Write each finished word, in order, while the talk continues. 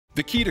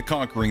The key to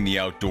conquering the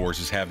outdoors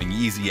is having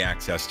easy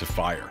access to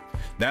fire.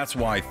 That's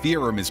why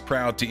THYRM is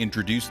proud to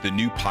introduce the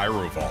new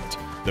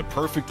PyroVault, the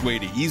perfect way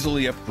to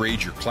easily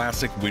upgrade your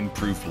classic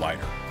windproof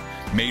lighter.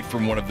 Made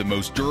from one of the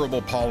most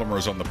durable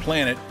polymers on the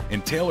planet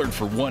and tailored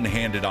for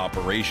one-handed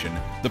operation,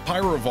 the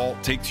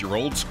PyroVault takes your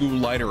old-school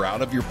lighter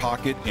out of your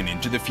pocket and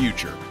into the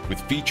future, with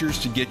features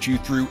to get you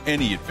through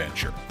any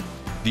adventure.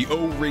 The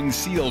O-ring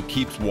seal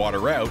keeps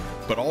water out,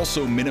 but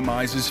also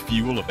minimizes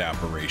fuel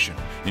evaporation,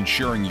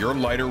 ensuring your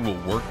lighter will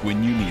work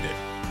when you need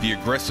it. The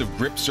aggressive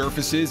grip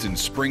surfaces and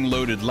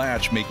spring-loaded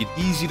latch make it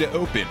easy to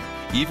open,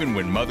 even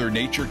when Mother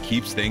Nature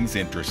keeps things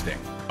interesting.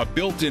 A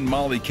built-in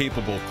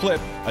MOLLE-capable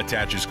clip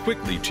attaches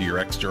quickly to your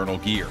external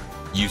gear.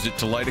 Use it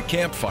to light a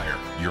campfire,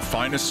 your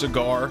finest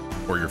cigar,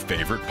 or your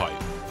favorite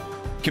pipe.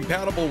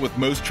 Compatible with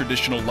most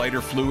traditional lighter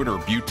fluid or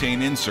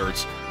butane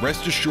inserts,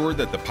 rest assured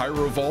that the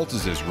PyroVault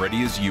is as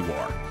ready as you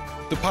are.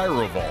 The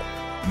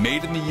PyroVault,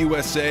 made in the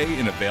USA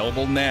and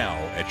available now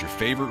at your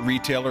favorite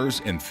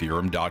retailers and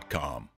THYRM.com.